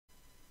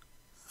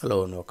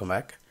Hello and welcome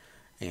back.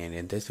 And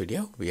in this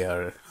video we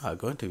are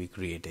going to be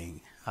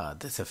creating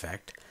this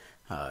effect.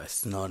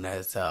 It's known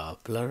as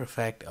blur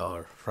effect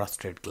or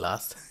frosted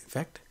glass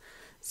effect.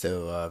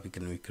 So we're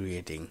going to be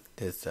creating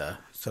this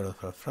sort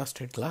of a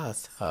frosted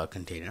glass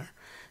container,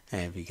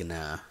 and we're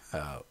gonna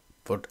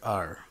put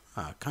our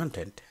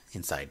content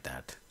inside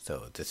that.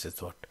 So this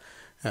is what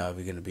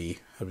we're going to be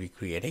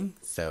recreating.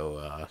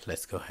 So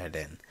let's go ahead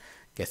and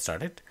get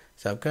started.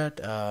 So I've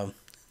got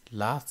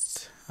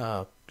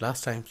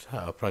last time's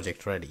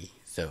project ready,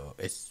 so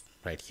it's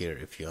right here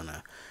if you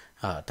wanna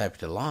type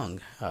it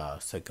along.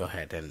 So go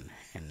ahead and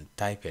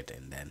type it,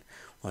 and then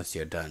once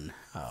you're done,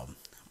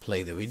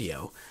 play the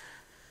video.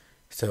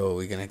 So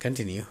we're gonna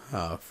continue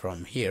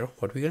from here.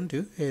 What we're gonna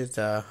do is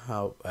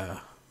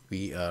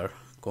we are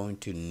going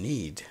to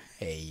need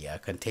a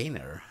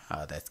container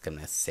that's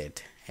gonna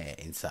sit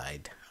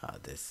inside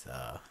this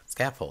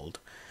scaffold,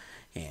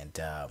 and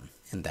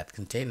in that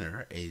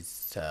container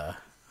is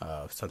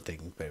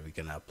something where we're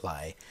gonna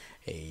apply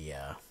a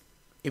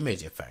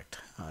image effect.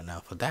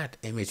 Now for that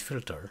image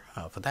filter,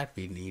 for that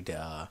we need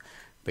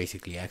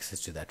basically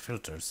access to that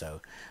filter.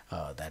 So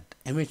that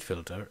image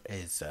filter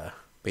is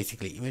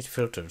basically image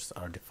filters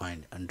are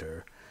defined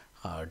under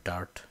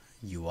Dart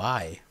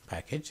UI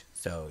package.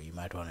 So you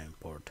might want to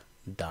import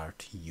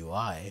Dart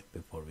UI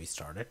before we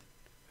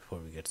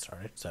get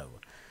started. So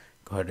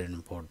go ahead and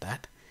import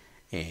that,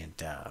 and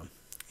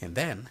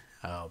then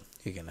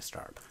you're gonna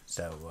start.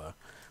 So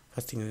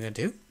first thing we're going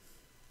to do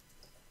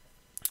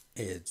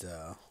is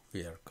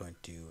we are going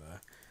to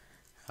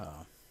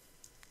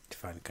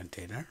define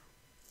container,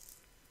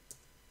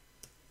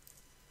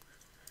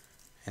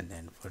 and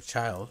then for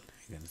child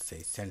you're going to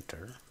say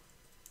center,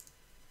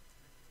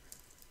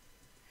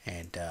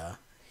 and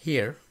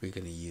here we're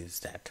going to use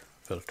that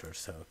filter.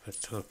 So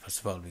first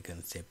of all we're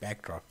going to say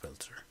backdrop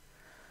filter.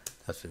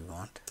 That's what we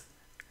want,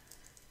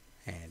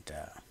 and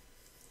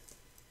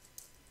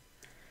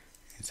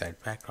inside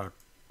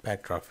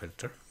backdrop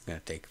filter, we're going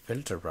to take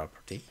filter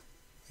property,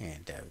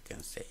 and we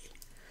can say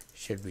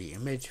should be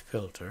image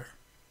filter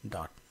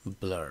dot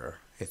blur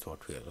is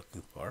what we are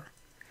looking for.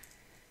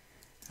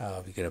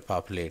 We're going to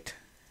populate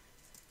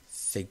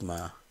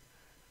sigma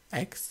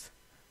x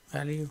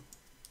value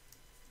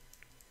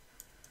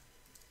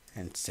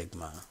and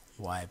sigma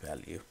y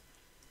value.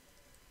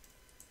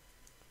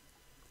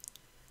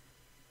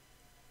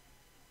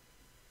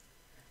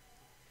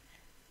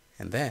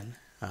 And then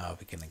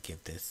we're going to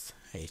give this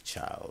a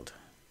child,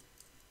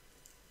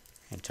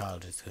 and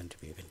child is going to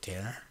be a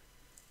container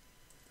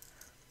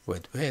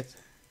with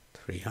width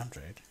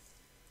 300,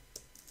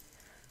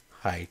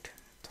 height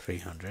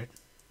 300,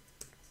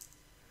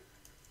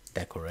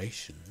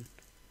 decoration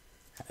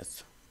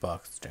as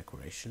box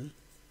decoration.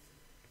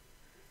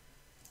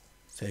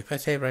 So if I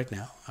say right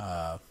now,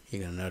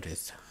 you're going to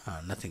notice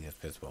nothing is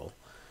visible.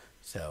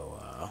 So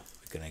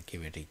we're going to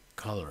give it a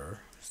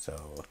color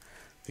so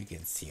we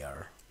can see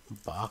our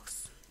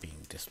box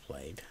being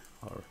displayed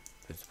or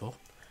visible.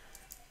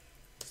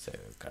 So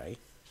okay,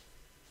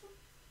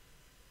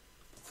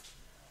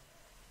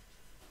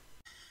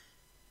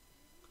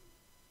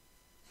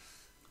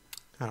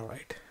 all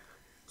right,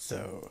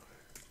 so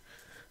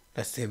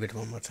let's save it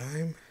one more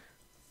time,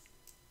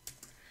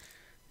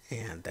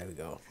 and there we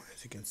go.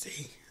 As you can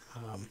see,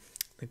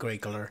 the gray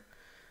color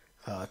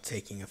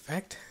taking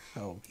effect.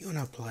 Oh, you want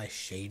to apply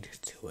shade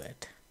to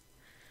it,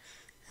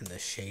 and the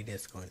shade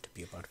is going to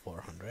be about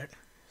 400.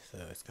 So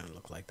it's going to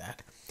look like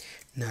that.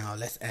 Now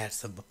let's add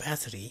some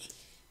opacity,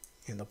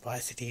 and the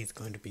opacity is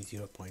going to be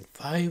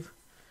 0.5,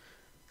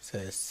 so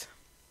it's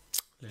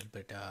a little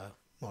bit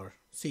more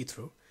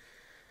see-through.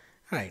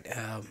 Alright,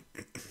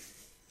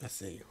 let's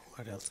see,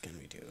 what else can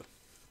we do?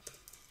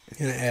 I'm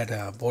going to add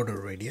a border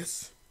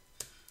radius.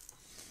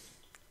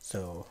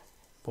 So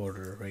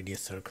border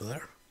radius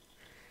circular,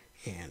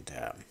 and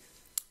I'm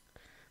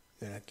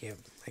going to give,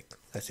 like,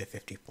 let's say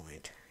 50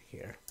 point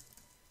here.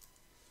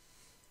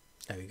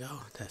 There we go.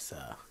 That's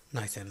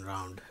nice and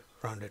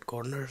rounded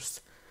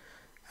corners.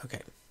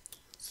 Okay,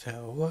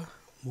 so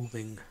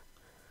moving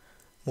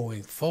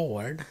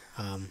forward.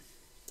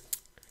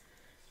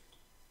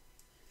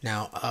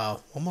 Now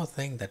one more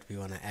thing that we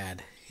want to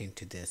add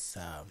into this.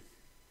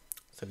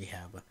 So we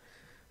have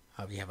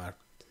our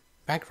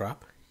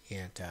backdrop,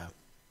 and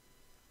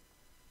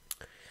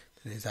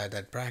inside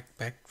that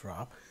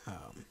backdrop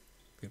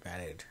we've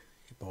added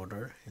a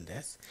border in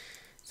this.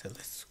 So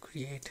let's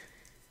create.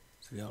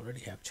 So we already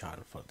have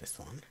child for this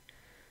one.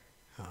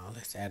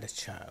 Let's add a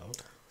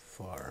child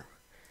for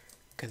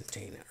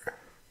container.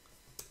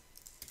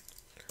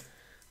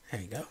 There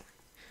we go.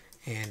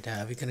 And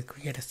we're going to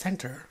create a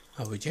center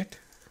widget,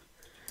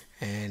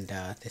 and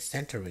this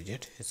center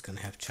widget is going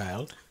to have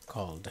child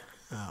called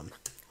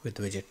with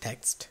widget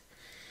text.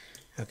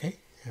 Okay,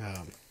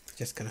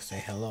 just going to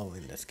say hello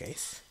in this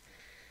case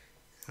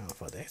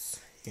for this,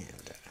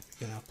 and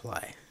we're going to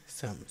apply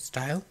some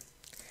style,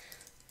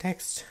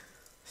 text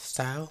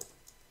style,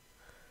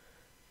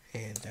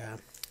 and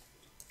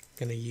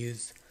gonna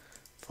use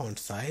font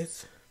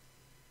size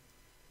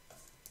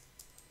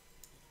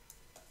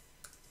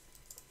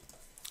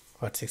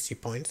Got 60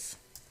 points.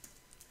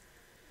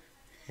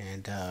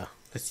 And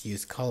let's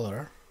use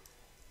color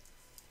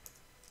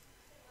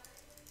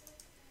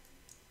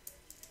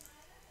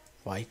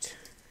white.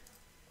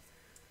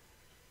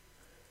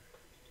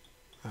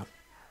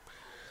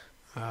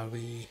 Are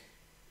we?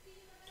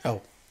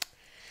 Oh,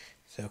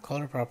 so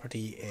color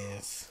property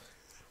is,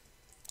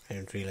 I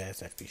didn't realize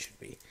that we should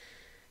be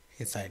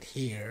inside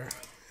here.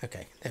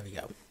 Okay, there we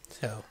go.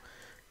 So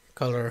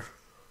color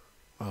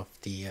of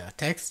the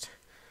text.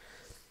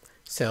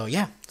 So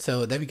yeah,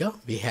 so there we go.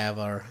 We have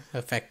our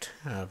effect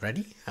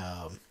ready.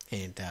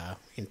 And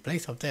in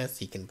place of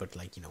this, you can put,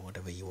 like,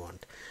 whatever you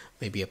want,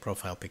 maybe a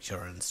profile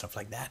picture and stuff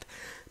like that.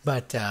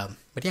 But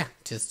yeah,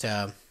 just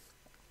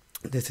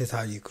this is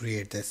how you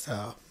create this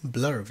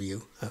blur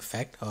view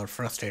effect or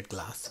frosted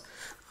glass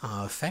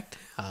effect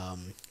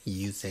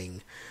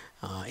using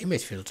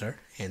image filter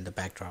and the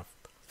backdrop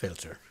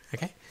filter.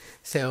 Okay,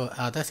 so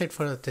that's it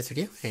for this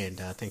video, and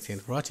thanks again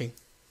for watching.